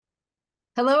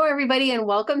Hello, everybody, and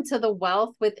welcome to The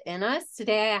Wealth Within Us.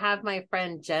 Today, I have my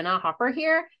friend Jenna Hopper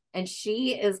here, and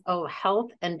she is a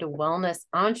health and wellness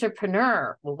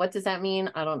entrepreneur. Well, what does that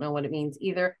mean? I don't know what it means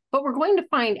either, but we're going to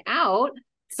find out.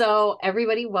 So,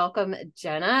 everybody, welcome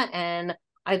Jenna, and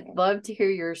I'd love to hear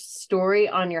your story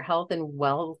on your health and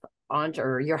wealth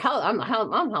or your health. I'm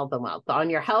health and wealth on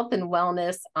your health and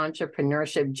wellness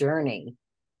entrepreneurship journey.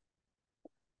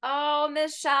 Oh,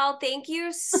 Michelle, thank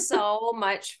you so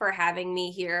much for having me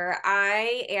here.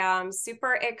 I am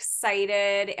super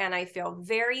excited and I feel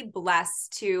very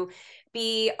blessed to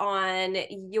be on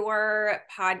your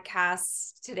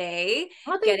podcast today,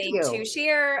 Oh, thank getting to you.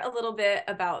 share a little bit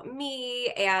about me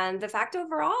and the fact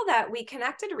overall that we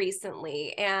connected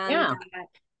recently and Yeah. that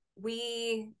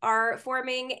we are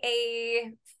forming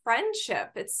a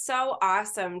friendship. It's so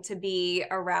awesome to be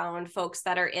around folks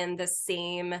that are in the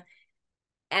same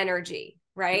energy,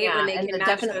 right? When Yeah, they and can match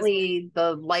those. definitely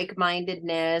the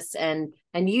like-mindedness and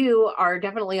you are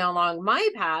definitely along my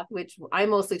path, which I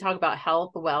mostly talk about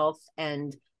health, wealth,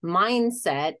 and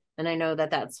mindset. And I know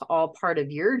that that's all part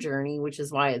of your journey, which is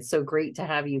why it's so great to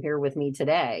have you here with me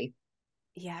today.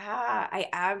 Yeah, I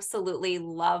absolutely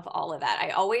love all of that.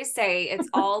 I always say it's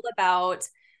all about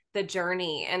the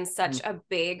journey, and such Mm. a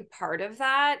big part of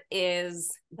that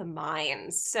is the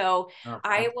mind. So Oh,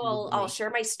 I'll absolutely. share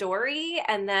my story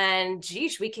and then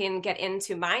geesh, we can get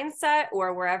into mindset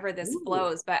or wherever this Ooh,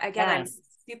 flows. But again, I'm yes.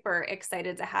 super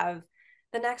excited to have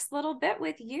the next little bit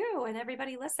with you and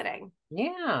everybody listening.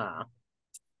 Yeah.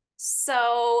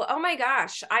 So, oh my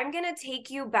gosh, I'm going to take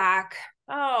you back,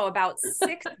 about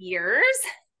 6 years.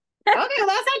 Okay, well,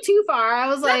 that's not too far. I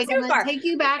was Not like, I'm too gonna far. take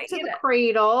you back to You the know,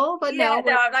 cradle, but yeah, no,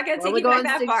 no, I'm not going to we're take only you back going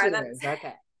that six far. years.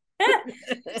 Okay.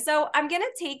 So I'm going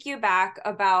to take you back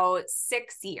about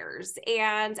 6 years.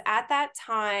 And at that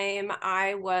time,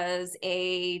 I was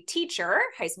a teacher,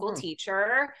 high school Mm,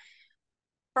 teacher,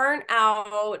 burnt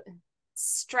out,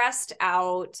 stressed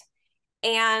out.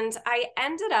 And I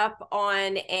ended up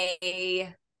on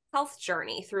a health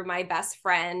journey through my best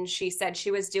friend. She said she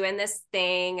was doing this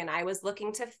thing and I was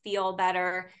looking to feel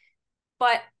better.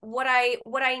 But what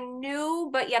I knew,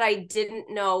 but yet I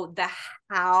didn't know the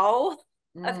how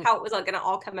of mm, how it was going to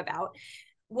all come about,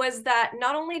 was that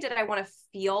not only did I want to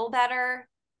feel better,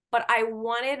 but I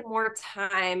wanted more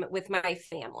time with my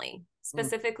family, mm.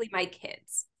 specifically my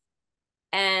kids.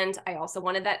 And I also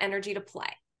wanted that energy to play.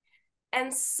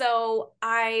 And so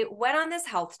I went on this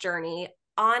health journey.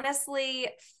 Honestly,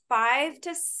 5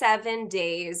 to 7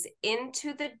 days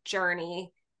into the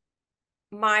journey,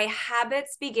 my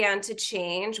habits began to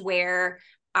change where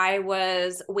I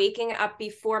was waking up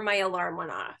before my alarm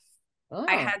went off.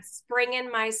 I Oh. had spring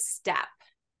in my step.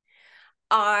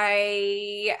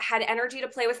 I had energy to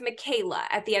play with Michaela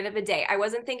at the end of the day. I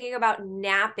wasn't thinking about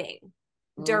napping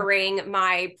Mm. during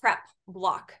my prep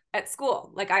block at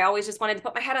school. Like I always just wanted to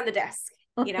put my head on the desk,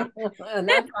 you know? And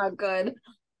that's not good.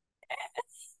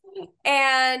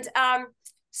 And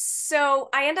so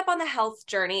I end up on the health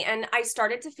journey and I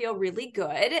started to feel really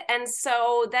good. And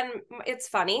so then it's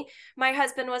funny. My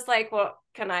husband was like, "Well,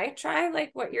 can I try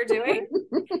like what you're doing?"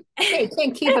 Hey, you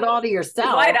can't keep it all to Why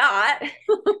yourself. not?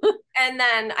 And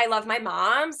then I love my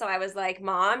mom. So I was like,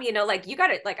 "Mom, like you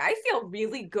got it. Like I feel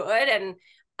really good." And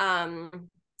um,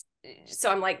 so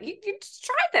I'm like, you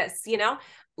try this.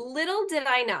 Little did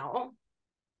I know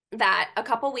that a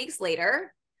couple weeks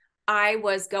later, I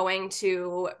was going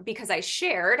to, because I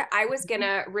was going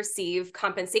to receive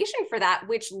compensation for that,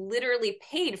 which literally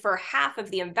paid for half of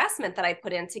the investment that I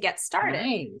put in to get started.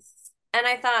 Nice. And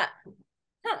I thought,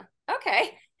 huh,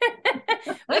 okay.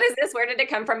 What is this? Where did it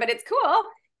come from? But it's cool,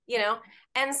 you know?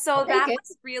 And I'll so take that it.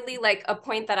 was really like a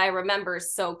point that I remember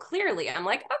so clearly. I'm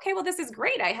like, okay, well, this is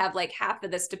great. I have like half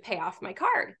of this to pay off my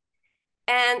card.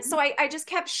 And so I just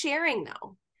kept sharing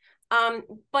though. Um,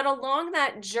 but along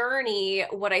that journey,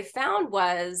 what I found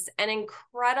was an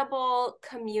incredible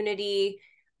community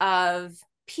of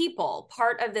people,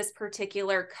 part of this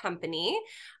particular company.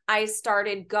 I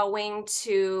started going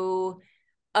to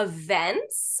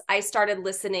events. I started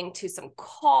listening to some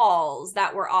calls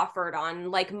that were offered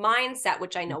on like mindset,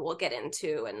 which I know we'll get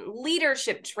into, and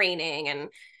leadership training and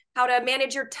how to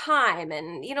manage your time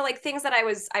and like things that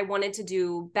I wanted to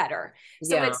do better.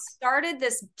 So it Yeah. started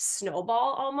this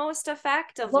snowball almost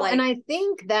effect of Well, and like, I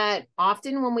think that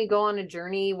often when we go on a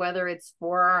journey, whether it's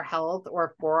for our health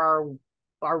or for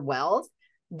our wealth,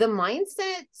 the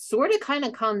mindset sort of kind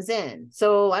of comes in.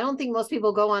 So I don't think most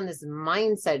people go on this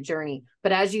mindset journey,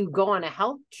 but as you go on a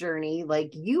health journey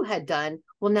like you had done,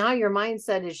 well, now your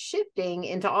mindset is shifting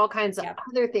into all kinds of yeah,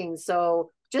 other things.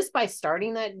 So just by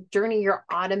starting that journey, you're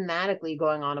automatically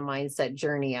going on a mindset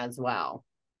journey as well.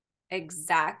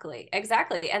 Exactly.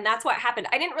 Exactly. And that's what happened.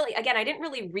 I didn't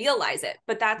really realize it,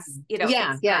 but that's, it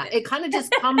Yeah. started. It kind of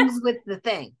just comes with the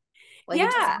thing. Like it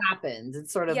just Yeah. happens.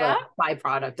 It's sort of a Yeah.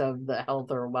 byproduct of the health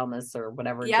or wellness or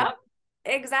whatever journey. Yep.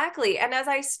 Exactly. And as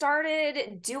I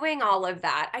started doing all of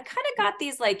that, I kind of got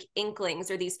these like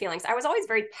inklings or these feelings. I was always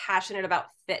very passionate about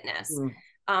fitness. Mm.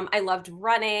 I loved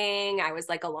running. I was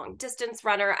like a long distance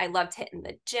runner. I loved hitting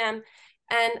the gym.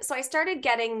 And so I started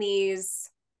getting these,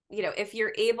 if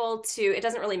you're able to, it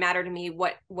doesn't really matter to me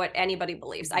what anybody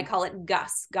believes. I call it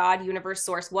Gus, God, universe,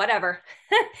 source, whatever.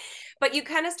 But you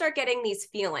kind of start getting these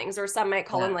feelings, or some might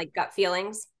call them like gut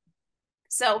feelings.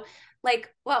 So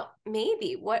like, well,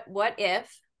 maybe what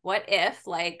if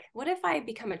I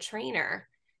become a trainer?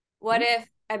 What if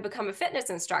I become a fitness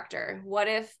instructor? What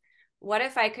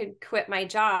if I could quit my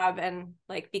job and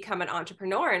like become an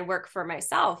entrepreneur and work for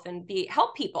myself and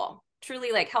help people,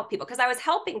 truly like help people? Because I was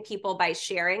helping people by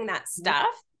sharing that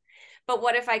stuff. But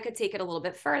what if I could take it a little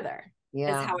bit further? Is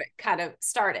how it kind of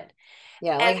started.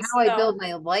 Yeah, like And how I so, build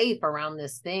my life around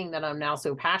this thing that I'm now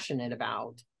so passionate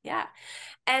about. yeah.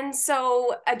 And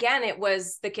so again, it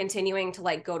was the continuing to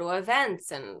like go to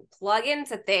events and plug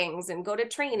into things and go to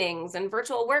trainings and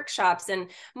virtual workshops,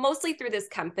 and mostly through this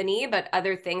company, but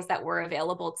other things that were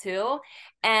available too.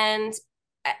 And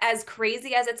as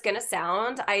crazy as it's going to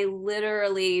sound, I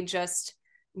literally just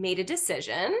made a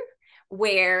decision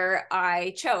where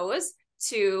I chose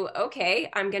to, okay,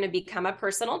 I'm going to become a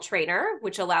personal trainer,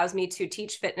 which allows me to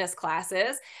teach fitness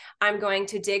classes. I'm going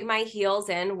to dig my heels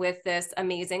in with this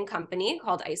amazing company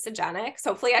called Isagenix.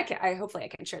 Hopefully I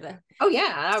can share the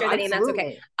name. That's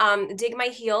okay. Dig my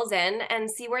heels in and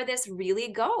see where this really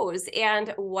goes.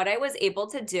 And what I was able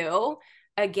to do,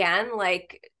 again,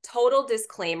 like total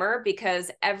disclaimer, because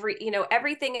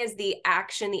everything is the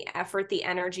action, the effort, the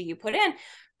energy you put in.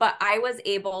 But I was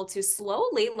able to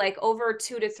slowly, like over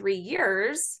 2 to 3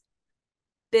 years,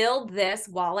 build this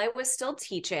while I was still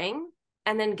teaching,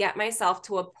 and then get myself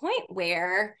to a point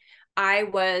where I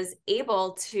was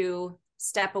able to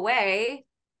step away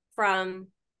from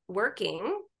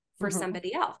working for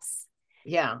somebody else.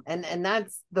 Yeah. And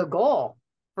that's the goal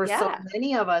for so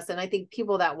many of us. And I think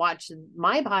people that watch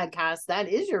my podcast, that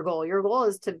is your goal. Your goal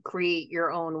is to create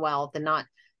your own wealth and not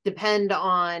depend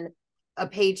on a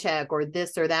paycheck or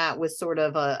this or that with sort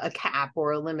of a cap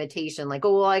or a limitation, like,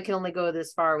 oh, well, I can only go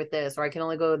this far with this, or I can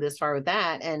only go this far with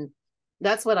that. And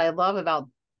that's what I love about,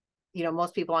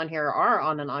 most people on here are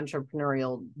on an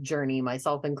entrepreneurial journey,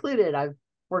 myself included. I've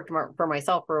worked for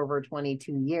myself for over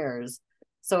 22 years.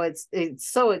 So it's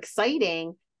so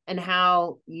exciting. And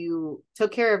how you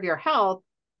took care of your health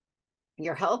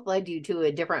led you to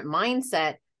a different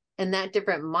mindset. And that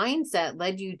different mindset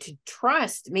led you to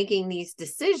trust making these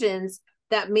decisions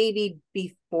that maybe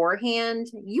beforehand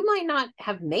you might not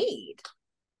have made.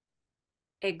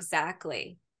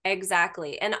 Exactly.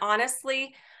 And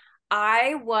honestly,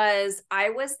 I was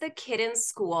the kid in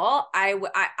school. I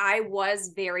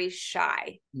was very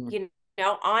shy.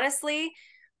 Honestly,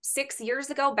 6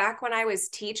 years ago, back when I was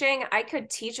teaching, I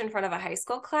could teach in front of a high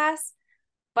school class,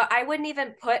 but I wouldn't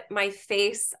even put my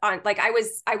face on, like I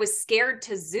was scared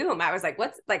to Zoom. I was like,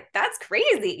 what's like, that's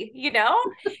crazy,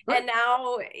 And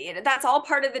now that's all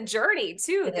part of the journey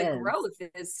too. The growth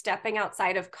is stepping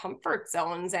outside of comfort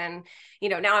zones. And,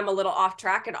 now I'm a little off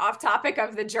track and off topic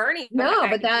of the journey.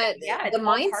 But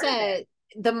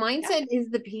the mindset is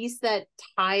the piece that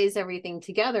ties everything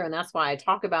together. And that's why I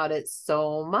talk about it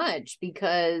so much,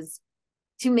 because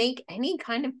to make any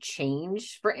kind of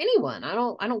change for anyone, I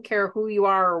don't care who you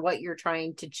are or what you're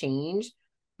trying to change,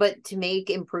 but to make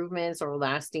improvements or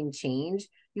lasting change,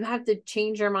 you have to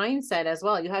change your mindset as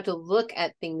well. You have to look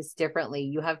at things differently.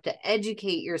 You have to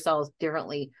educate yourselves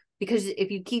differently, because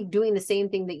if you keep doing the same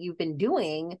thing that you've been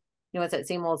doing, it's that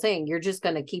same old saying, you're just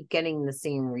going to keep getting the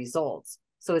same results.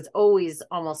 So it's always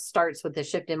almost starts with a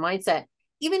shift in mindset.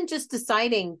 Even just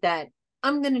deciding that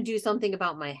I'm going to do something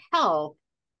about my health,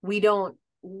 we don't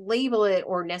label it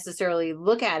or necessarily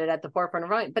look at it at the forefront of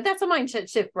mind, but that's a mindset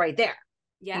shift right there.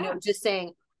 Just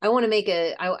saying, I want to make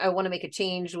a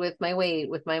change with my weight,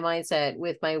 with my mindset,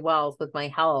 with my wealth, with my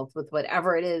health, with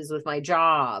whatever it is, with my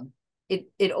job.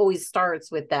 It always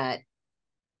starts with that.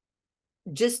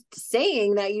 Just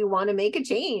saying that you want to make a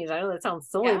change. I know that sounds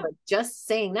silly, but just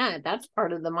saying that's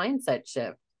part of the mindset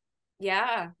shift.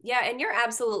 Yeah. And you're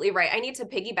absolutely right. I need to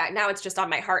piggyback. Now it's just on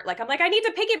my heart. Like, I'm like, I need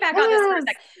to piggyback on this for a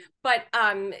sec. But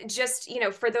just,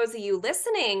 for those of you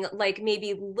listening, like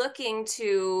maybe looking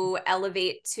to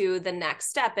elevate to the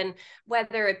next step, and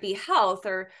whether it be health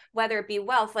or whether it be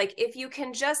wealth, like if you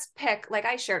can just pick, like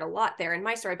I shared a lot there in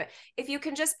my story, but if you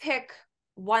can just pick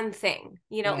one thing,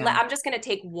 Yeah. I'm just going to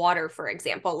take water, for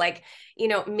example. Like,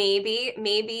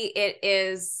 maybe it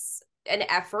is an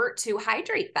effort to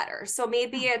hydrate better. So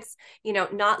maybe it's,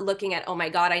 not looking at, oh my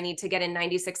God, I need to get in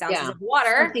 96 ounces Yeah. of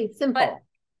water, Something but simple.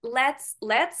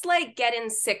 let's like get in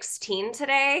 16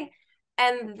 today.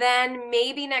 And then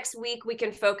maybe next week we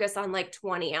can focus on like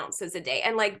 20 ounces a day.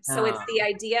 And like, so it's the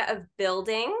idea of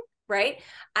building, right?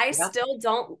 I Yep. still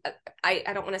don't, I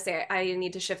don't want to say I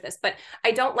need to shift this, but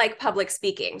I don't like public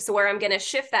speaking. So where I'm going to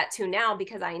shift that to now,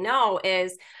 because I know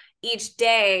is each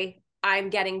day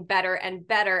I'm getting better and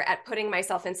better at putting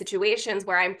myself in situations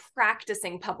where I'm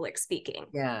practicing public speaking.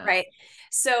 Yeah. Right.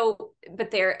 So, but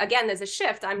there again, there's a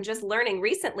shift. I'm just learning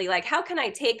recently, like, how can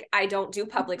I don't do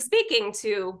public speaking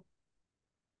to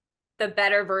the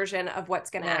better version of what's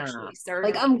going to actually serve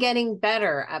Like me? I'm getting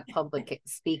better at public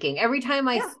speaking. Every time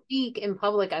I Yeah. speak in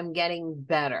public, I'm getting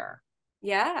better.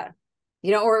 Yeah.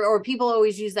 Or people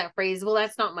always use that phrase, well,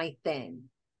 that's not my thing.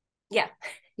 Yeah.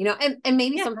 And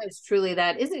maybe Yeah. sometimes truly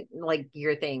that isn't like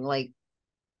your thing. Like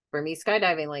for me,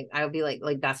 skydiving, like I would be like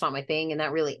that's not my thing, and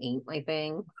that really ain't my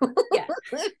thing. Yeah.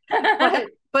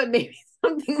 but maybe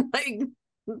something like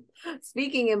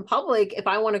speaking in public, if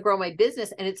I want to grow my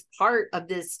business and it's part of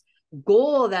this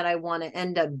goal that I want to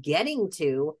end up getting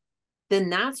to, then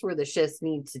that's where the shifts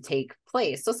need to take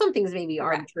place. So some things maybe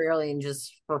Correct. arbitrarily and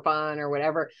just for fun or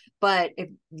whatever. But if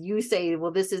you say,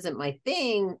 well, this isn't my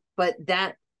thing, but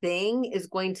that thing is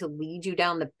going to lead you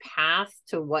down the path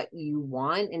to what you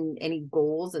want and any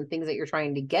goals and things that you're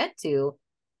trying to get to,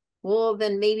 well,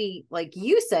 then maybe like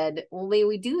you said, well, maybe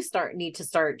we do need to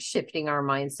start shifting our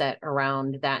mindset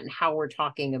around that and how we're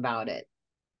talking about it.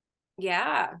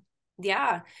 Yeah.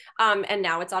 Yeah. And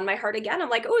now it's on my heart again. I'm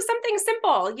like, oh, something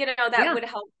simple, that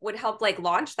Yeah. would help like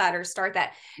launch that or start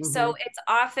that. So it's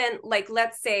often like,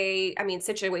 let's say, I mean,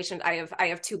 situations, I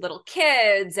have two little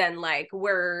kids and like,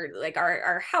 we're like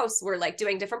our house, we're like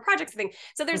doing different projects and things.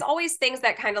 So there's always things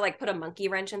that kind of like put a monkey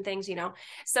wrench in things,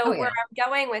 So where I'm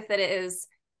going with it is,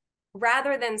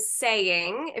 rather than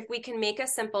saying, if we can make a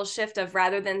simple shift of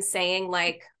rather than saying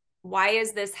like, why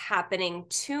is this happening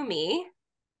to me?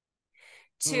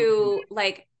 To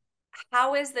like,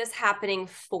 how is this happening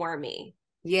for me?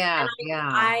 Yeah. And Yeah.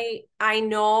 I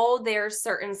know there's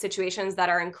certain situations that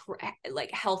are like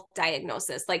health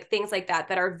diagnosis, like things like that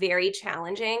are very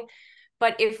challenging.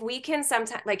 But if we can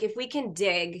sometimes, like if we can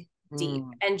dig deep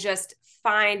and just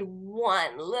find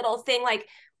one little thing, like,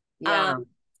 Yeah.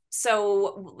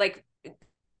 so like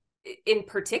in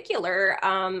particular,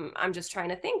 I'm just trying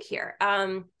to think here.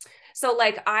 So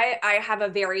like I have a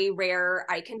very rare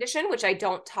eye condition, which I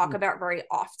don't talk about very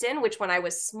often, which when I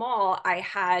was small, I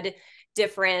had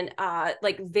different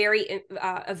like very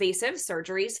evasive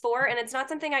surgeries for, and it's not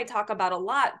something I talk about a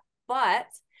lot, but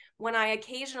when I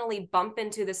occasionally bump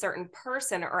into the certain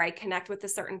person or I connect with a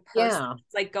certain person,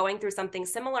 like going through something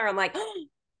similar, I'm like, oh,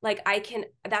 like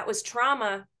that was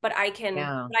trauma, but I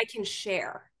can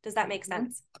share. Does that make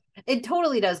sense? It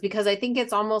totally does, because I think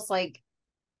it's almost like,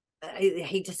 I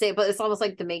hate to say it, but it's almost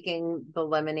like the making the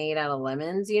lemonade out of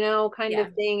lemons, kind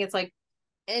of thing. It's like,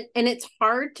 and it's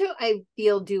hard to, I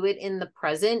feel, do it in the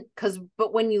present,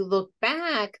 but when you look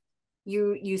back,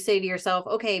 you say to yourself,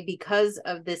 okay, because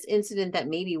of this incident that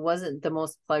maybe wasn't the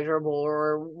most pleasurable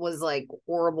or was like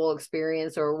horrible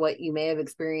experience or what you may have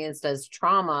experienced as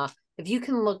trauma, if you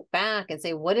can look back and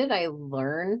say, what did I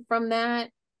learn from that?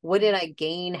 What did I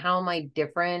gain? How am I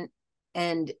different?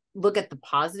 And look at the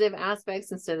positive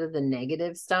aspects instead of the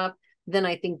negative stuff, then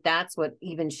I think that's what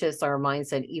even shifts our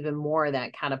mindset even more,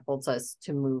 that catapults us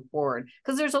to move forward.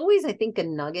 Because there's always, I think, a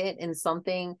nugget in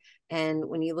something. And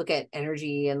when you look at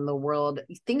energy in the world,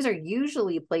 things are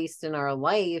usually placed in our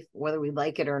life, whether we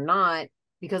like it or not,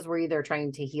 because we're either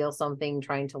trying to heal something,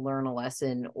 trying to learn a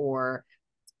lesson, or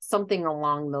something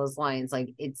along those lines.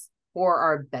 Like it's for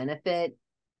our benefit.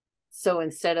 So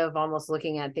instead of almost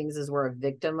looking at things as we're a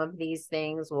victim of these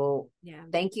things, well,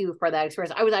 thank you for that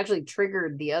experience. I was actually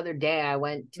triggered the other day. I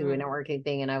went to a networking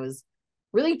thing and I was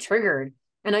really triggered.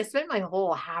 And I spent my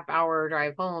whole half-hour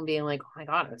drive home being like, oh my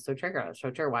God, I was so triggered. I was so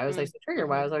triggered. Why was I so triggered?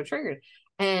 Why was I triggered?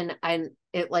 And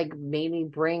it like made me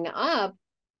bring up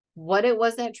what it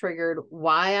was that triggered,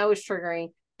 why I was triggering,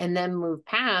 and then move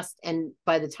past. And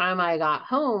by the time I got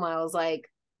home, I was like,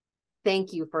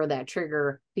 thank you for that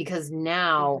trigger, because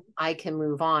now I can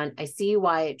move on. I see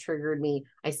why it triggered me.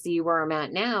 I see where I'm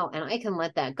at now, and I can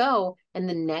let that go. And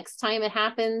the next time it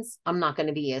happens, I'm not going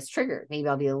to be as triggered. Maybe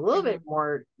I'll be a little bit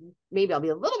more, maybe I'll be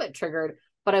a little bit triggered,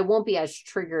 but I won't be as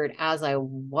triggered as I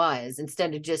was,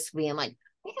 instead of just being like,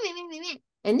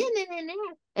 and then,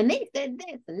 and they said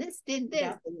this, and this did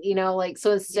this, like,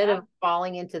 so instead of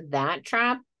falling into that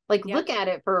trap, like Yeah. look at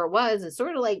it for what it was and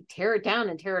sort of like tear it down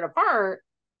and tear it apart.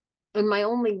 And my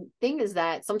only thing is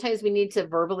that sometimes we need to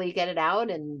verbally get it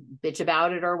out and bitch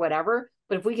about it or whatever.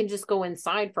 But if we can just go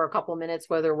inside for a couple of minutes,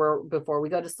 whether we're before we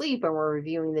go to sleep and we're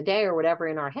reviewing the day or whatever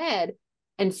in our head,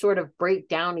 and sort of break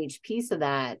down each piece of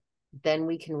that, then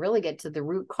we can really get to the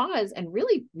root cause and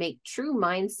really make true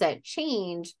mindset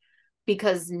change,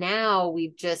 because now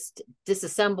we've just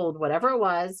disassembled whatever it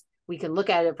was. We can look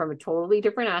at it from a totally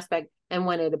different aspect. And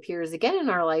when it appears again in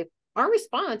our life, our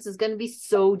response is going to be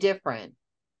so different.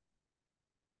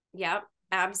 Yep,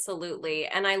 absolutely.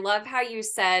 And I love how you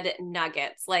said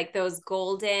nuggets, like those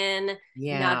golden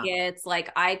nuggets.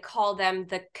 Like I call them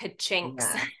the ka-chinks.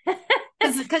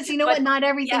 Because you know But what? Not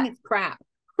everything yeah, is crap.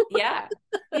 yeah,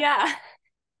 yeah,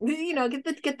 You know, get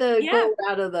the yeah, gold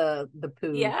out of the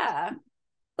poo. yeah,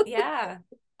 yeah.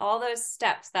 All those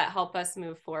steps that help us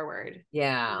move forward.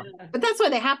 Yeah. Yeah. But that's why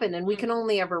they happen. And we Mhm. can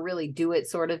only ever really do it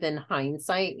sort of in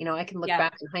hindsight. You know, I can look Yeah,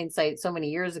 back in hindsight so many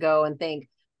years ago and think,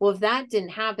 well, if that didn't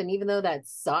happen, even though that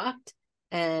sucked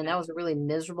and yeah, that was a really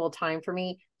miserable time for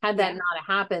me, had that yeah, not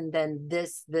happened, then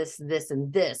this,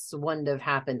 and this wouldn't have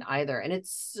happened either. And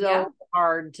it's yeah, so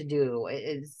hard to do.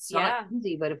 It's not yeah,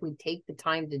 easy, but if we take the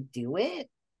time to do it,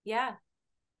 yeah,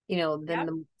 you know, then yeah.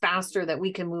 the faster that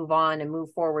we can move on and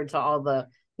move forward to all the,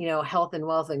 you know, health and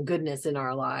wealth and goodness in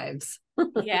our lives.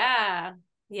 Yeah.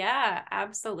 Yeah,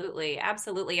 absolutely.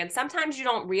 Absolutely. And sometimes you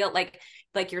don't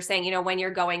like you're saying, you know, when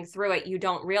you're going through it, you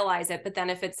don't realize it. But then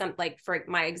if it's some like for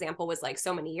my example was like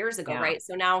so many years ago, Yeah. right?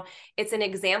 So now it's an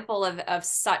example of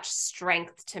such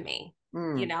strength to me, you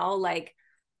Mm. know, like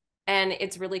and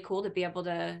it's really cool to be able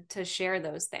to share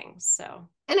those things. So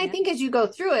And I yeah. think as you go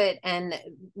through it, and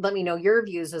let me know your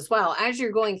views as well, as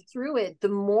you're going through it, the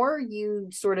more you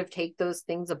sort of take those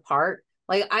things apart,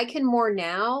 like I can more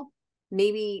now,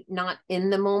 maybe not in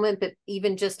the moment, but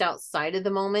even just outside of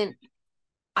the moment,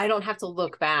 I don't have to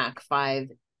look back 5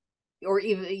 or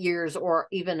even years or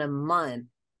even a month.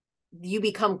 You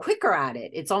become quicker at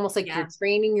it. It's almost like you're Yeah.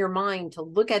 training your mind to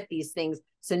look at these things.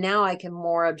 So now I can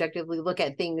more objectively look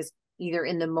at things either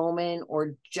in the moment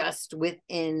or just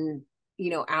within, you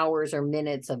know, hours or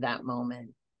minutes of that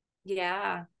moment.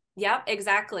 Yeah. Yep,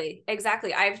 exactly.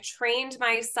 Exactly. I've trained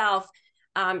myself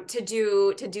to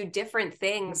do different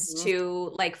things Mm-hmm.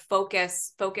 to like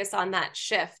focus on that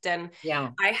shift. And Yeah.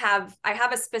 I have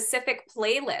a specific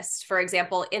playlist, for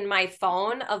example, in my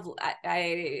phone of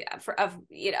of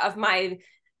you know of my,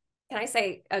 can I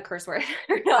say a curse word?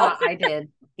 No. I did.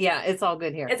 Yeah, it's all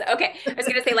good here. It's okay. I was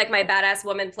gonna say like my badass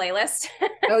woman playlist.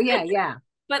 Oh yeah, yeah.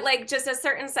 But like just a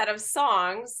certain set of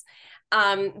songs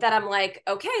that I'm like,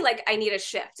 okay, like I need a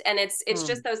shift. And it's Mm.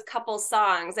 just those couple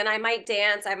songs. And I might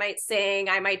dance, I might sing,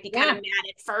 I might be kind of Yeah. mad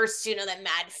at first, you know, that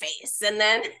mad face. And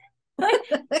then like,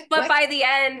 but by the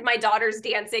end, my daughter's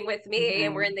dancing with me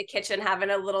and we're Mhm. in the kitchen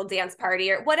having a little dance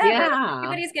party or whatever. Like, Yeah.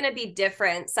 everybody's gonna be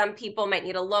different. Some people might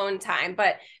need alone time,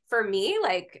 but for me,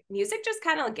 like music just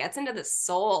kind of gets into the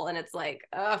soul and it's like,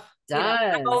 oh, you know,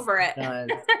 I'm Does. over it. Does.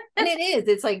 And it is.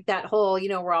 It's like that whole, you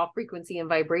know, we're all frequency and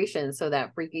vibration. So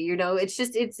that freaky, you know, it's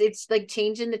just it's like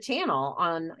changing the channel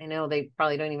on, I know they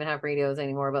probably don't even have radios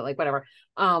anymore, but like whatever.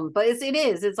 But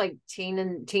it's like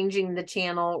changing the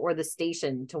channel or the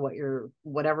station to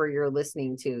whatever you're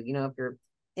listening to. You know, if you're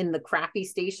in the crappy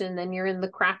station, then you're in the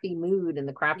crappy mood and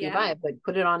the crappy Yeah. vibe, but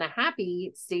put it on a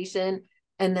happy station,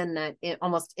 and then that it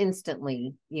almost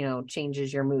instantly, you know,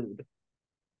 changes your mood.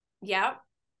 Yep.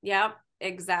 Yep.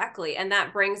 Exactly. And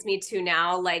that brings me to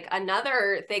now like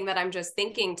another thing that I'm just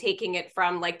thinking, taking it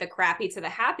from like the crappy to the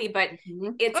happy, but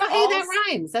Mhm. it's Oh, hey, all that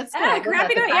rhymes. That's good. I love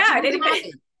crappy that. to The yeah, crappy I to the didn't even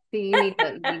happy. See, you need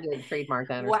to trademark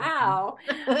that or something. wow.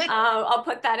 I'll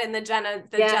put that in the Jenna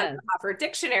Yes, Hoffer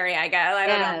dictionary, I guess. I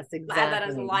don't know. yes, Add that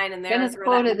as a exactly. line in there, Jenna's throw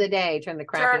that quote in of the the day: "Turn the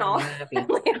crappy into journal the happy."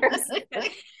 later.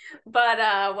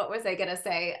 But what was I gonna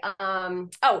say?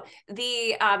 Oh,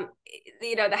 the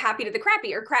happy to the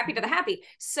crappy or crappy to the happy.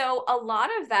 So a lot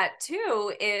of that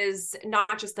too is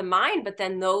not just the mind, but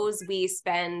then those we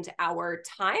spend our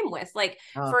time with. Like,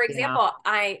 Oh for yeah, example,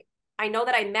 I know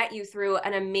that I met you through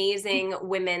an amazing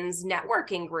women's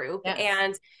networking group. yes.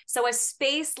 And so, a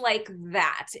space like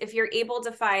that, if you're able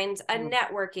to find a Mm.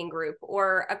 networking group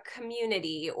or a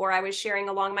community, or I was sharing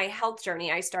along my health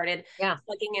journey, I started Yeah,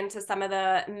 looking into some of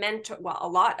the a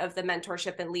lot of the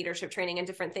mentorship and leadership training and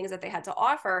different things that they had to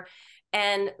offer.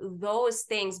 And those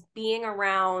things, being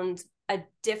around a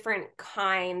different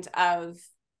kind of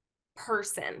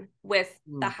person with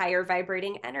the mm. higher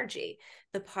vibrating energy,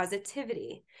 the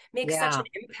positivity makes such Yeah, an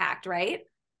impact, right?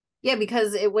 yeah.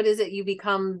 Because what is it? You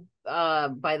become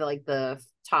by the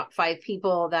top 5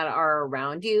 people that are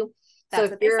around you. So That's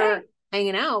if what they you're say.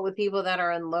 hanging out with people that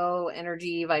are in low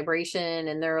energy vibration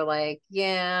and they're like,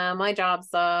 yeah, my job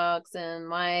sucks and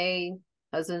my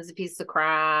husband's a piece of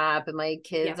crap and my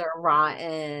kids Yeah. are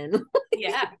rotten.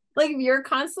 Yeah. Like if you're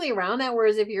constantly around that,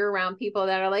 whereas if you're around people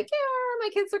that are like, yeah, my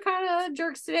kids are kind of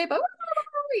jerks today, but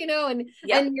Yep.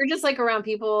 and you're just like around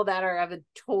people that are of a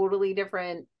totally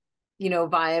different,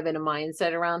 vibe and a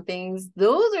mindset around things.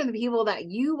 Those are the people that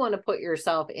you want to put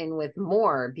yourself in with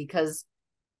more, because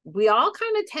we all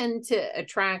kind of tend to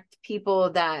attract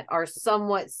people that are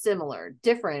somewhat similar,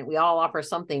 different. We all offer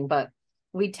something, but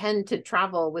we tend to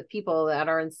travel with people that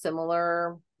are in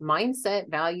similar mindset,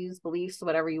 values, beliefs,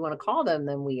 whatever you want to call them,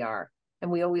 than we are. And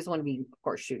we always want to be, of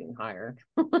course, shooting higher.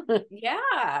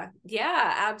 Yeah.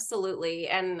 Yeah, absolutely.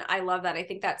 And I love that. I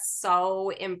think that's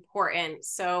so important.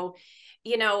 So,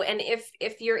 and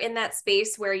if you're in that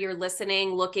space where you're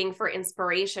listening, looking for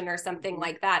inspiration or something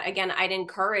like that, again, I'd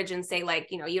encourage and say, like,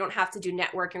 you don't have to do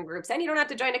networking groups, and you don't have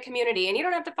to join a community, and you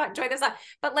don't have to join this,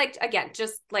 but like, again,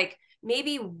 just like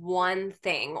maybe one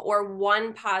thing or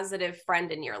one positive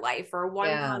friend in your life or one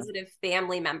positive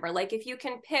family member. Like if you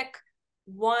can pick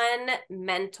one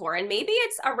mentor, and maybe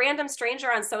it's a random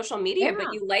stranger on social media,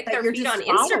 but you like their feed on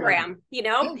Instagram,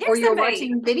 pick or you're somebody.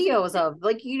 watching videos of,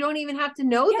 like, you don't even have to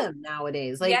know them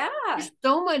nowadays. Like there's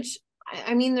so much,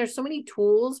 I mean, there's so many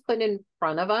tools put in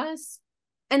front of us,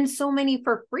 and so many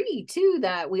for free too,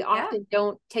 that we often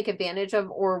don't take advantage of,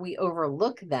 or we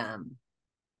overlook them.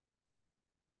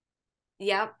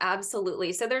 Yeah,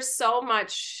 absolutely. So there's so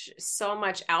much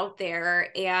out there.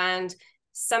 And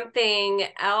something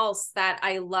else that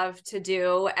I love to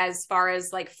do as far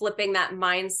as like flipping that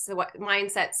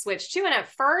mindset switch too. And at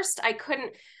first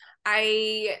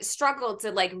I struggled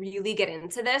to like really get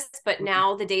into this, but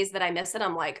now the days that I miss it,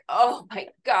 I'm like, oh my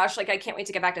gosh, like I can't wait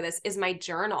to get back to this, is my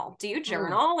journal. Do you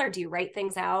journal or do you write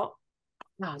things out?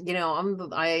 I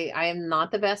am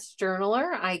not the best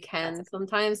journaler. I can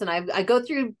sometimes, and I go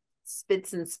through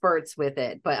spits and spurts with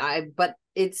it, but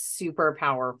it's super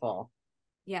powerful.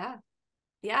 Yeah.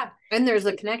 Yeah. And there's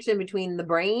a connection between the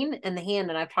brain and the hand.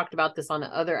 And I've talked about this on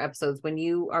other episodes. When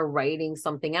you are writing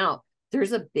something out,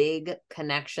 there's a big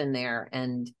connection there.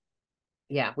 And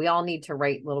yeah, we all need to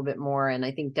write a little bit more. And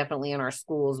I think definitely in our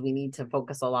schools, we need to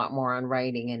focus a lot more on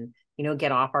writing and,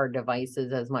 get off our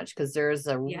devices as much, because there's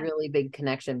a really big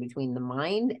connection between the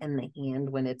mind and the hand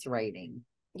when it's writing.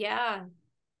 Yeah.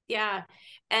 Yeah.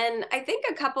 And I think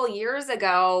a couple years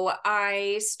ago,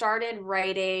 I started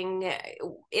writing.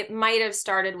 It might have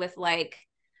started with like,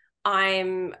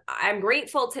 I'm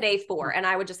grateful today for, and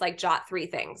I would just like jot 3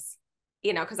 things,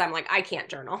 because I'm like, I can't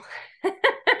journal.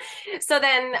 So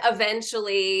then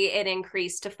eventually it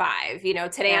increased to 5,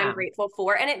 today I'm grateful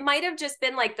for, and it might have just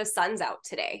been like the sun's out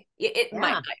today. It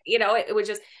might, it would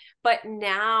just, but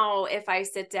now if I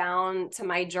sit down to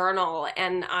my journal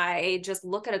and I just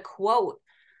look at a quote,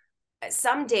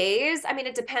 some days, I mean,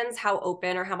 it depends how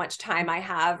open or how much time I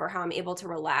have or how I'm able to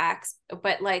relax,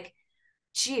 but like,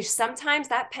 geez, sometimes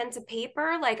that pen to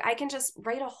paper, like I can just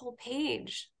write a whole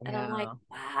page and I'm like,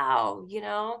 wow,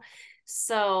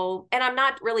 so, and I'm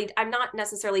not really documenting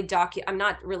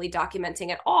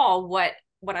at all what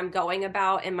I'm going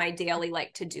about in my daily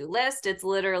like to-do list. It's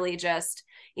literally just,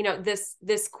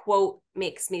 this quote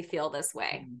makes me feel this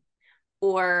way,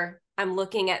 or I'm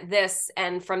looking at this,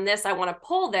 and from this, I want to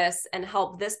pull this and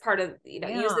help this part of,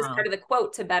 use this part of the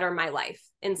quote to better my life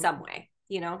in some way,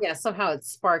 Yeah, somehow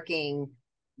it's sparking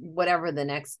whatever the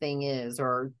next thing is,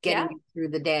 or getting you through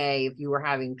the day if you were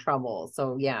having trouble.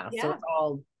 So so it's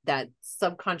all that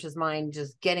subconscious mind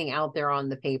just getting out there on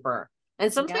the paper.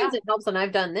 And sometimes it helps, and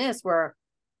I've done this where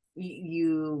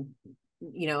you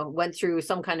went through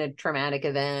some kind of traumatic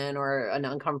event or an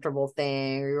uncomfortable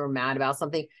thing, or you were mad about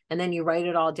something, and then you write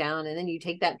it all down, and then you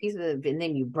take that piece of it and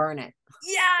then you burn it.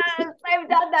 Yes, I've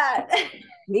done that.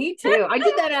 Me too. I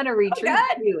did that at a retreat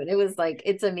too, and it was like,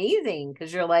 it's amazing,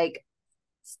 because you're like,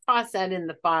 toss that in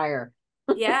the fire.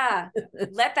 Yeah,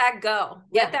 let that go.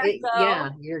 Let that go. Yeah,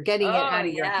 you're getting it out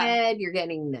of your head. You're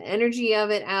getting the energy of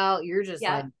it out. You're just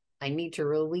like, I need to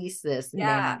release this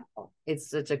now. It's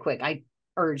such a quick. I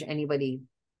urge anybody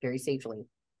very safely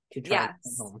to try to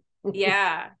come home.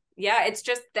 Yeah, it's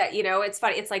just that, it's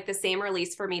funny. It's like the same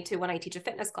release for me too when I teach a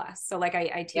fitness class. So like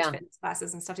I teach fitness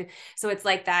classes and stuff too. So it's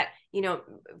like that,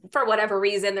 for whatever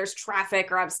reason, there's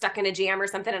traffic or I'm stuck in a jam or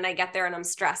something, and I get there and I'm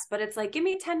stressed, but it's like, give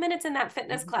me 10 minutes in that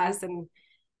fitness class. And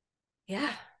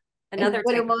another. And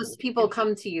what do most people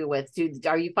come to you with?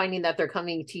 Are you finding that they're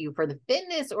coming to you for the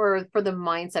fitness or for the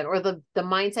mindset, or the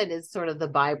mindset is sort of the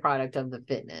byproduct of the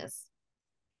fitness?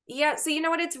 Yeah. So, you know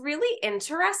what? It's really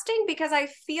interesting because I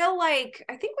feel like,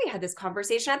 I think we had this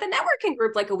conversation at the networking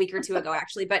group like a week or two ago,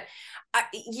 actually, but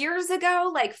years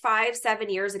ago, like 5, 7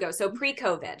 years ago, so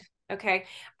pre-COVID. Okay.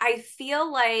 I feel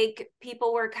like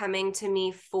people were coming to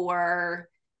me for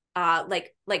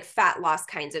like fat loss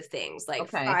kinds of things, like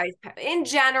Okay. five in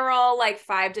general, like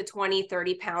 5 to 20,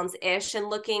 30 pounds ish, and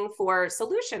looking for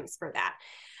solutions for that.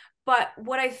 But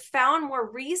what I found more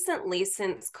recently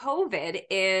since COVID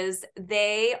is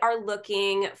they are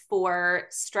looking for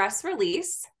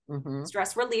Mm-hmm.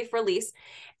 stress relief, release,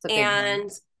 It's a big one.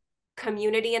 and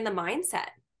community in the mindset.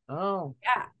 Oh,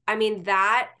 Yeah. I mean,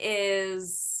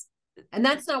 and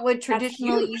that's not what that's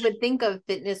traditionally you huge. would think of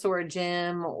fitness or a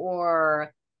gym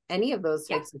or any of those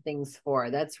Yeah. types of things for.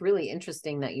 That's really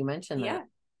interesting that you mentioned that. Yeah.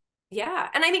 Yeah.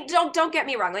 And I mean, don't get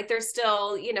me wrong. Like there's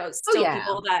still, Oh still yeah.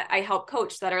 people that I help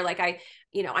coach that are like,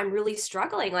 I'm really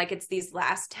struggling. Like it's these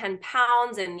last 10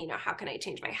 pounds and, how can I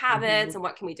change my Mm-hmm. habits and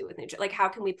what can we do with nutrition? Like, how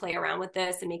can we play around with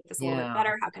this and make this a little bit Yeah.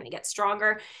 better? How can I get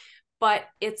stronger? But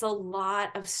it's a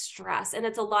lot of stress and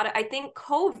it's a lot of, I think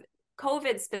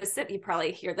COVID specific, you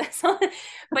probably hear this,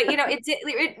 but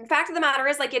fact of the matter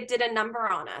is like, it did a number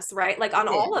on us, right? Like It on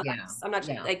did. all of Yeah. us. I'm not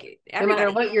Yeah. like No matter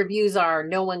everybody. what your views are,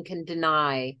 no one can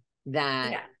deny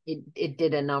that Yeah. it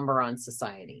did a number on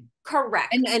society.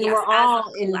 Correct. And Yes. we're As a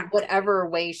all in collective. whatever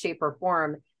way, shape, or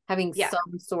form having Yeah.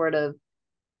 some sort of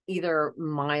either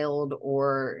mild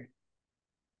or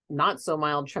not so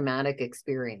mild traumatic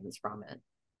experience from it.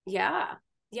 Yeah.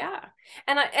 Yeah.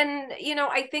 And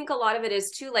I think a lot of it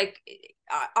is too, like,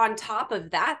 on top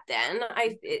of that, then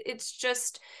it's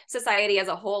just society as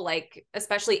a whole, like,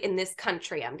 especially in this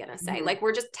country, I'm going to say, Mm-hmm. like,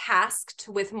 we're just tasked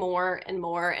with more and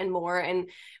more and more. And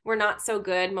we're not so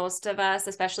good, most of us,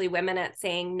 especially women, at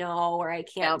saying no, or I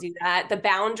can't Yep. do that. The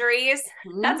boundaries,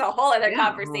 Mm-hmm. that's a whole other Yeah. Oh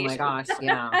my conversation. gosh.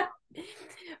 Yeah.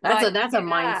 That's a But that's a yeah,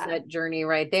 mindset journey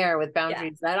right there with yeah,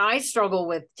 boundaries that I struggle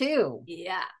with too.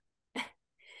 yeah.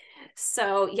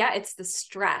 So yeah, it's the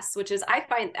stress, which is I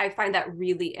find that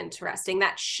really interesting,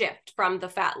 that shift from the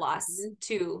fat loss Mhm.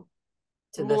 to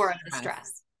To the more of the stress.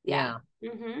 stress. Yeah. Yeah.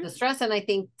 Mm-hmm. The stress, and I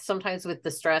think sometimes with the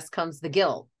stress comes the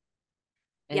guilt.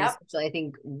 And Yep. especially I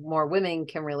think more women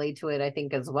can relate to it, I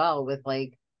think, as well, with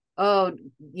like, oh,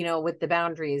 with the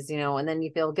boundaries, and then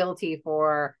you feel guilty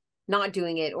for not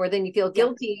doing it, or then you feel Yep.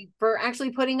 guilty for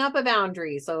actually putting up a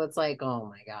boundary. So it's like, oh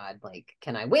my God, like,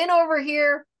 can I win over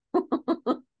here?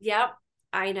 Yep.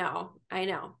 I know. I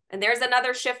know. And there's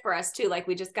another shift for us too. Like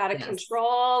we just got to Yes.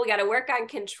 control, we got to work on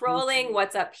controlling Mhm.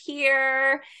 what's up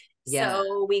here Yeah.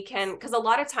 so we can, because a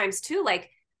lot of times too,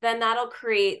 like then that'll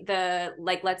create the,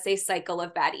 like, let's say, cycle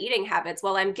of bad eating habits.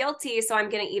 Well, I'm guilty, so I'm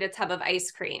going to eat a tub of ice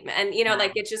cream. And, Yeah.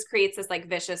 like it just creates this like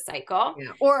vicious cycle.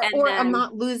 Yeah. Or And or I'm then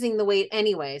not losing the weight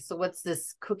anyway. So what's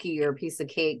this cookie or piece of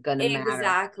cake gonna matter?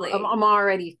 exactly. I'm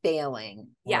already failing,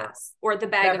 or Yes. Or the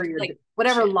bag whatever of you're like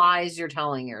whatever chips. lies you're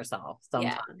telling yourself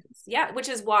Yeah. sometimes. Yeah. Which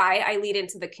is why I lead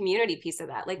into the community piece of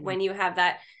that. Like Yeah. when you have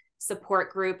that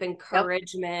support group, Yep.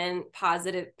 encouragement,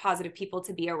 positive people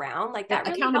to be around, like Yep. that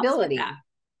really helps with that. Accountability.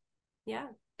 Yeah.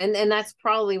 And that's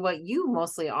probably what you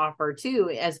mostly offer too,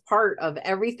 as part of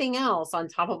everything else on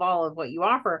top of all of what you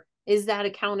offer is that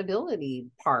accountability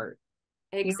part.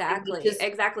 It Exactly. just,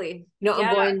 Exactly. I'm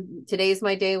Yeah. going, today's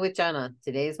my day with Jenna.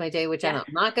 Today's my day with Yeah.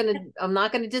 Jenna. I'm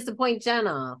not gonna disappoint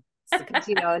Jenna. Because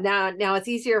now it's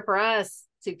easier for us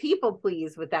to people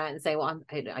please with that and say, well,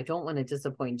 I don't want to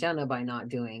disappoint Jenna by not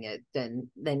doing it.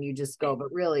 Then you just go,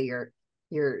 but really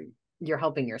you're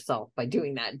helping yourself by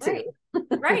doing that too. Right.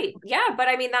 Right. Yeah. But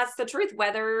I mean, that's the truth.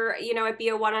 Whether, it be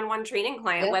a one-on-one training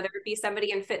client, Yep. whether it be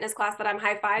somebody in fitness class that I'm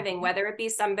high-fiving, whether it be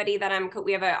somebody that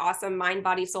we have an awesome mind,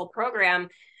 body, soul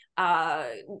uh,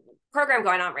 program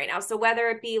going on right now. So whether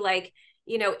it be like,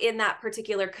 in that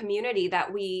particular community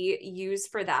that we use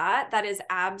for that is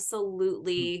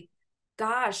absolutely,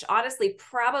 gosh, honestly,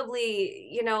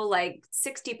 probably, like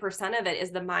 60% of it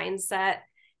is the mindset,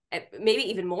 maybe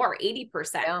even more,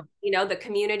 80%, Yeah. the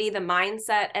community, the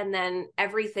mindset, and then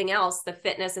everything else, the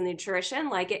fitness and nutrition,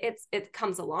 like it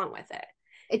comes along with it.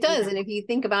 It does. And if you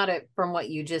think about it from what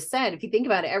you just said, if you think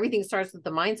about it, everything starts with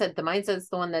the mindset. The mindset's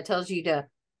the one that tells you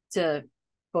to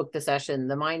book the session.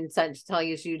 The mindset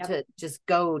tells you Yep. to just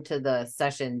go to the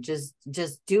session. Just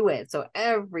do it. So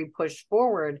every push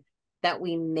forward that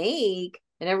we make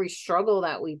and every struggle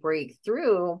that we break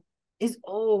through is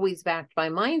always backed by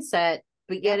mindset,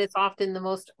 but yet Yep. it's often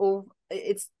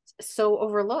it's so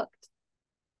overlooked.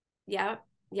 Yeah.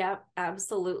 Yeah,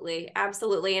 absolutely.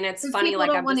 Absolutely. And it's Because funny, like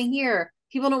people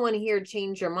don't want to hear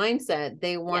change your mindset.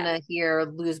 They want yeah, to hear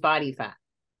lose body fat.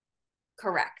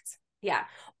 correct. Yeah.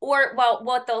 Or, well,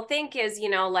 what they'll think is,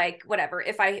 like, whatever,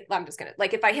 I'm just gonna,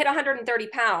 like, if I hit 130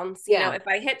 pounds, Yeah. if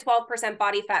I hit 12%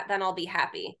 body fat, then I'll be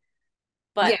happy.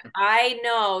 But Yeah. I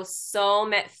know so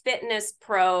many fitness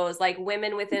pros, like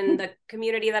women within the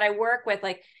community that I work with,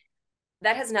 like,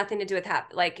 that has nothing to do with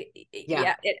happy. Like,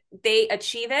 Yeah. yeah, they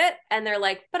achieve it and they're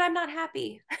like, but I'm not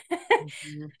happy.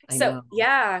 I So know.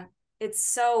 yeah, it's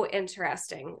so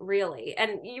interesting, really.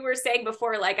 And you were saying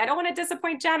before, like, I don't want to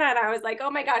disappoint Jenna. And I was like, oh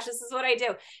my gosh, this is what I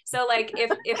do. So like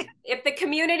if the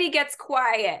community gets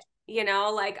quiet,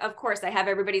 like, of course I have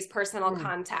everybody's personal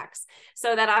contacts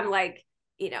so that I'm like,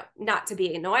 not to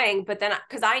be annoying, but then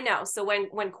because I know, so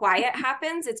when quiet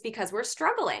happens, it's because we're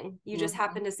struggling. You just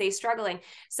happen to say struggling.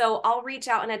 So I'll reach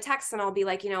out in a text and I'll be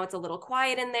like, it's a little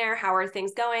quiet in there. How are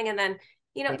things going? And then,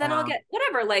 then I'll get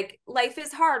whatever, like, life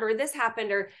is hard or this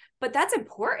happened, but that's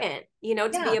important, to be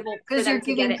able for because you're them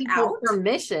to get giving it people out.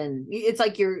 permission. It's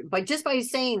like just by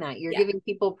saying that, you're Yeah, giving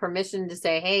people permission to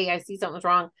say, hey, I see something's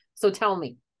wrong. So tell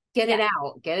me, get it yeah,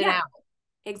 out, get it yeah, out.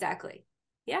 exactly.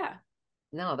 Yeah,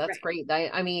 No, that's right. great. I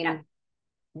Yeah, mean,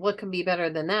 what can be better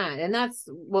than that? And that's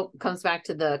what comes back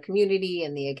to the community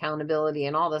and the accountability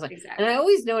and all this. And I exactly.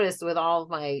 always noticed with all of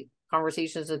my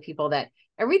conversations with people that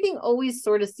everything always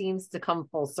sort of seems to come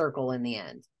full circle in the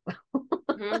end.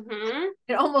 Mm-hmm.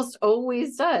 It almost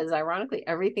always does. Ironically,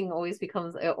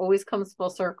 it always comes full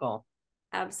circle.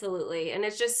 Absolutely. And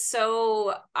it's just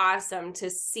so awesome to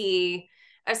see,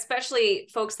 especially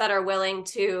folks that are willing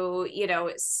to,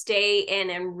 stay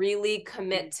in and really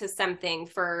commit to something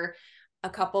for a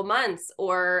couple months.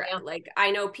 Or Yeah. like, I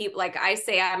know people, like I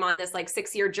say, I'm on this like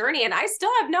 6-year journey and I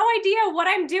still have no idea what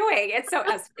I'm doing.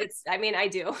 I mean, I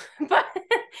do, but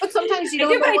But sometimes you I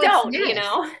don't do, but know I what's don't.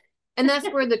 next. And that's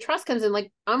where the trust comes in.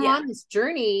 Like, I'm Yeah. on this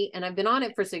journey and I've been on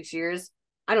it for 6 years.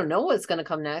 I don't know what's going to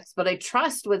come next, but I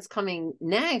trust what's coming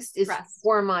next is Trust.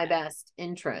 for my Yeah. best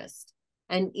interest.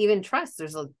 And even trust,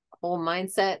 there's a whole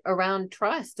mindset around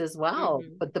trust as well.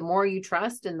 Mm-hmm. But the more you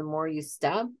trust and the more you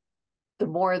step, the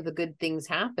more the good things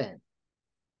happen.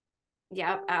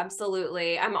 Yeah,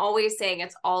 absolutely. I'm always saying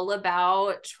it's all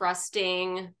about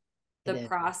trusting It the is.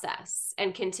 process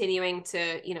and continuing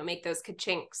to, make those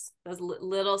ka-chinks, those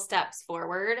little steps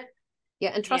forward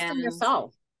Yeah. And trusting and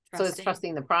yourself. So it's trusting.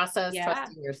 trusting the process, Yeah.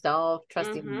 trusting yourself,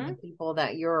 trusting Mm-hmm. the people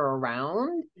that you're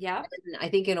around. Yeah. And I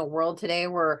think in a world today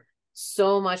where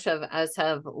so much of us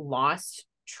have lost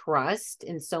trust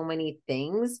in so many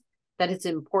things, that it's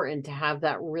important to have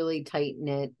that really tight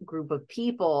knit group of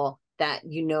people that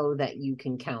that you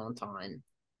can count on.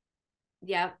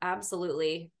 Yeah,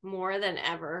 absolutely. More than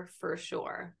ever, for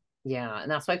sure. Yeah. And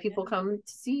that's why Yeah. people come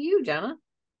to see you, Jenna.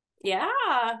 Yeah.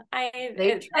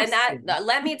 They And trust you.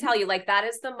 let me tell you, like, that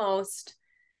is the most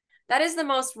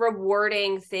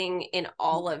rewarding thing in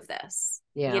all of this.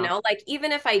 Yeah. Like,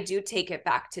 even if I do take it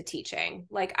back to teaching,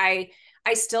 like I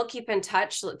still keep in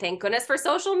touch. Thank goodness for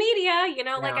social media, like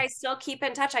Yeah. I still keep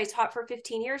in touch. I taught for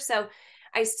 15 years. So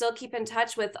I still keep in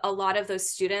touch with a lot of those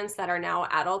students that are now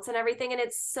adults and everything. And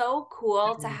it's so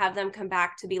cool to have them come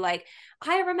back to be like,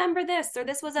 I remember this, or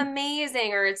this was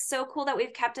amazing, or it's so cool that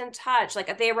we've kept in touch.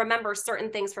 Like, they remember certain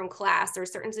things from class or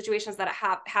certain situations that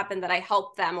happened that I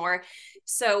helped them. Or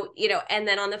so, and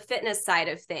then on the fitness side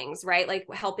of things, right? Like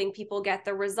helping people get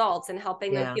the results and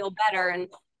helping them Yeah. feel better and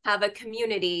have a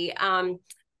community.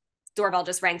 Doorbell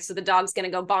just rang, so the dog's going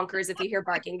to go bonkers if you hear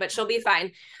barking, but she'll be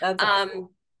fine. That's awesome.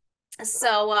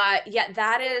 So yeah,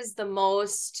 that is the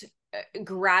most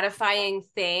gratifying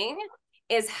thing,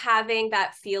 is having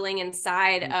that feeling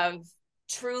inside of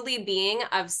truly being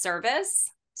of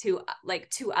service to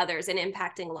others and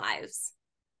impacting lives.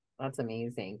 That's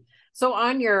amazing. So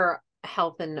on your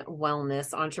health and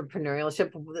wellness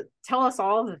entrepreneurship, tell us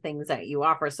all the things that you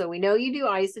offer. So we know you do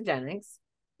Isagenix.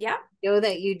 Yeah. We know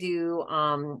that you do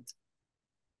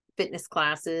fitness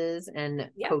classes and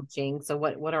coaching. So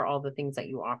what are all the things that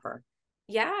you offer?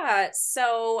 Yeah,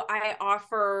 so I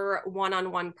offer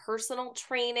one-on-one personal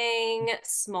training,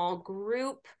 small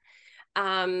group,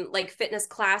 like fitness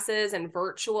classes and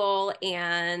virtual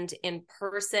and in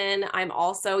person. I'm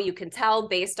also, you can tell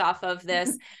based off of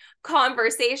this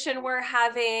conversation we're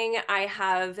having, I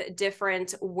have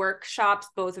different workshops,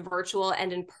 both virtual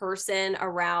and in person,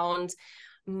 around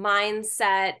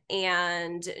mindset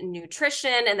and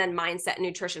nutrition, and then mindset and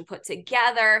nutrition put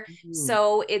together.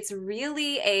 So it's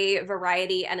really a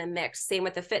variety and a mix. Same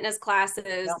with the fitness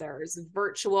classes. There's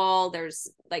virtual, there's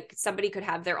like somebody could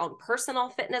have their own personal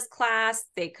fitness class.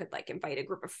 They could like invite a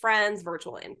group of friends,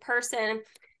 virtual, in person.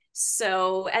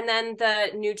 So, and then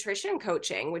the nutrition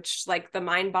coaching, which like the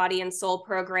Mind, Body, and Soul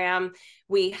program,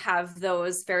 we have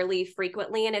those fairly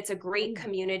frequently. And it's a great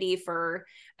community for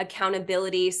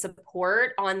accountability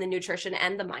support on the nutrition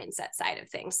and the mindset side of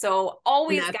things. So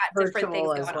always got different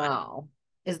things going on.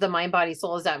 Is the Mind, Body,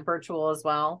 Soul, is that virtual as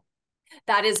well?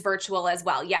 That is virtual as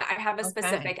well. Yeah, I have a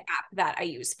specific app that I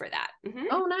use for that. Mm-hmm.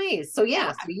 Oh, nice. So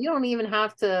so you don't even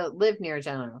have to live near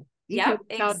Jenna. You can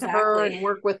reach out to her and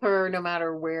work with her no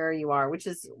matter where you are, which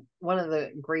is one of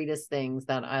the greatest things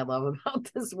that I love about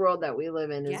this world that we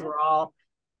live in, is we're all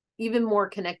even more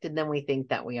connected than we think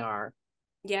that we are.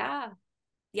 Yeah.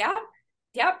 Yeah.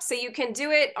 Yep. So you can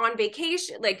do it on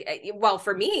vacation, like, well,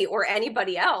 for me or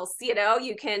anybody else, you know,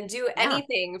 you can do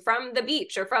anything from the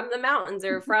beach or from the mountains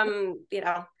or from, you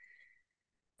know,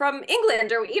 from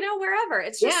England or, you know, wherever.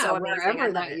 It's just so amazing.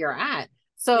 Wherever that you're at.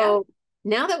 So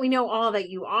now that we know all that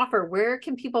you offer, where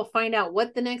can people find out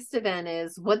what the next event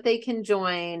is, what they can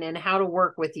join, and how to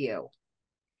work with you?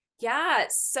 Yeah,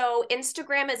 so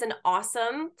Instagram is an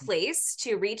awesome place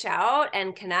to reach out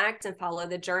and connect and follow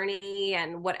the journey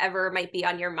and whatever might be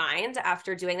on your mind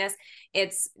after doing this.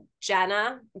 It's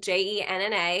Jenna,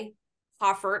 Jenna,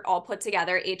 Hoffert, all put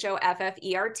together,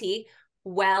 Hoffert,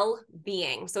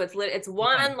 well-being. So it's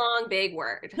one long big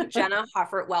word, Jenna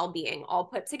Hoffert well-being, all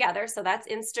put together. So that's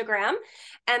Instagram.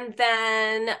 And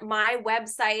then my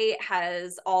website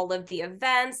has all of the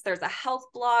events. There's a health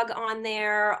blog on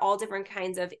there, all different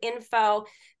kinds of info.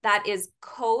 That is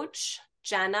Coach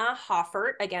Jenna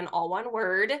Hoffert, again, all one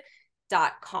word,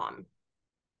 .com.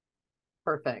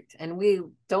 Perfect. And we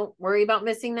don't worry about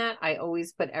missing that. I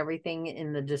always put everything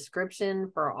in the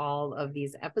description for all of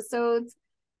these episodes.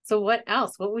 So what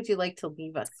else? What would you like to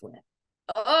leave us with?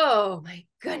 Oh my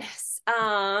goodness.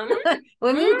 Well,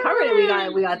 we covered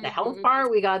it. We got the health part,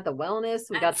 we got the wellness,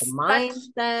 we got the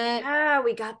mindset. Yeah,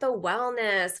 we got the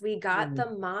wellness, we got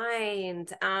the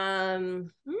mind.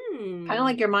 Kind of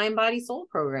like your Mind, Body, Soul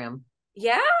program.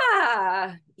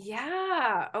 Yeah.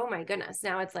 Oh my goodness.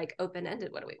 Now it's like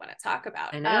open-ended. What do we want to talk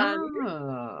about? I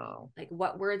know. Like,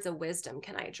 what words of wisdom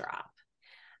can I drop?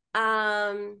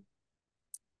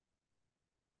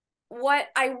 What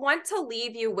I want to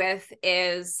leave you with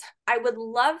is I would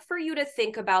love for you to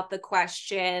think about the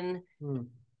question,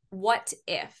 what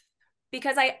if?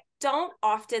 Because I don't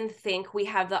often think we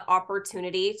have the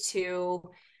opportunity to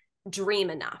dream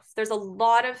enough. There's a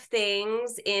lot of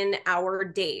things in our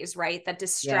days, right, that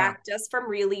distract us from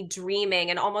really dreaming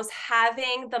and almost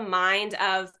having the mind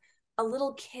of a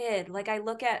little kid. Like, I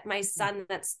look at my son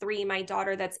that's 3, my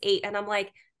daughter that's 8, and I'm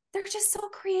like, they're just so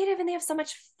creative and they have so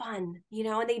much fun, you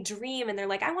know, and they dream and they're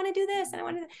like, I want to do this and I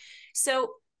want to do that.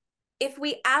 So if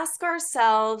we ask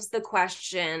ourselves the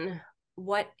question,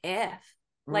 what if?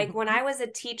 Like, when I was a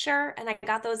teacher and I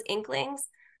got those inklings,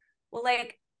 well,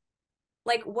 like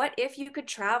what if you could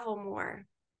travel more?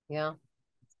 Yeah.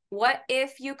 What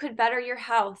if you could better your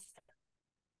health?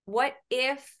 What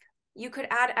if you could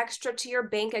add extra to your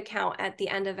bank account at the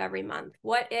end of every month?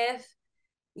 What if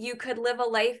you could live a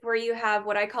life where you have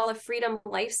what I call a freedom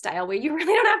lifestyle, where you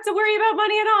really don't have to worry about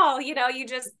money at all? You know, you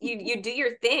just, you do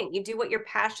your thing, you do what you're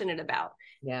passionate about.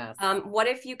 Yes. What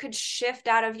if you could shift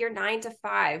out of your 9 to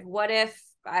 5? What if,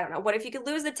 I don't know, what if you could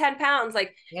lose the 10 pounds?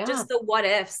 Like, just the what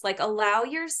ifs, like, allow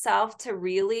yourself to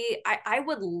really, I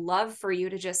would love for you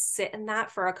to just sit in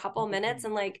that for a couple minutes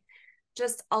and like,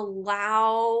 just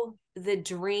allow the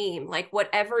dream, like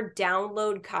whatever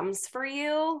download comes for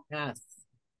you. Yes.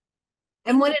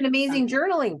 And what an amazing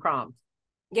journaling prompt.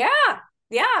 Yeah.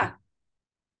 So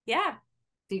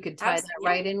you could tie that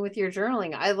right in with your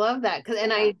journaling. I love that.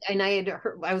 I had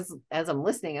heard, as I'm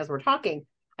listening, as we're talking,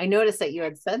 I noticed that you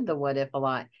had said the what if a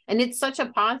lot, and it's such a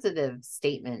positive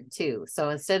statement too. So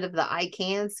instead of the I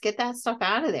can'ts, get that stuff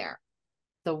out of there.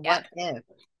 The what if.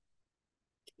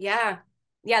 Yeah,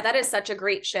 that is such a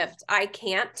great shift. I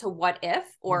can't to what if,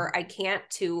 or I can't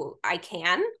to I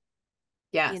can.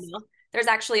 Yes. You know? There's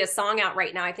actually a song out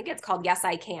right now. I think it's called Yes,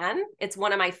 I Can. It's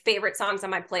one of my favorite songs on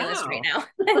my playlist right now.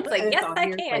 It's like, yes, I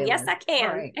can. Playlist. Yes, I can.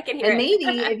 Right. I can hear it. And maybe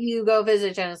if you go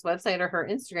visit Jenna's website or her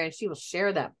Instagram, she will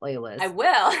share that playlist. I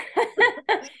will.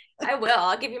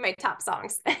 I'll give you my top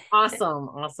songs.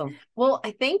 Awesome. Well,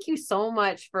 I thank you so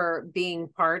much for being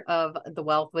part of The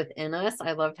Wealth Within Us.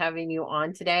 I loved having you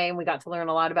on today, and we got to learn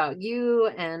a lot about you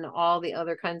and all the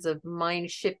other kinds of mind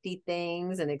shifty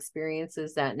things and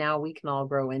experiences that now we can all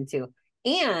grow into.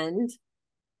 And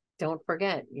don't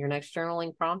forget your next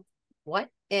journaling prompt, what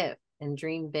if, and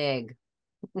dream big.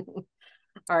 All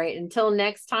right. Until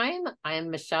next time, I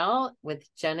am Michelle with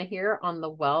Jenna here on The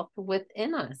Wealth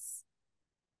Within Us.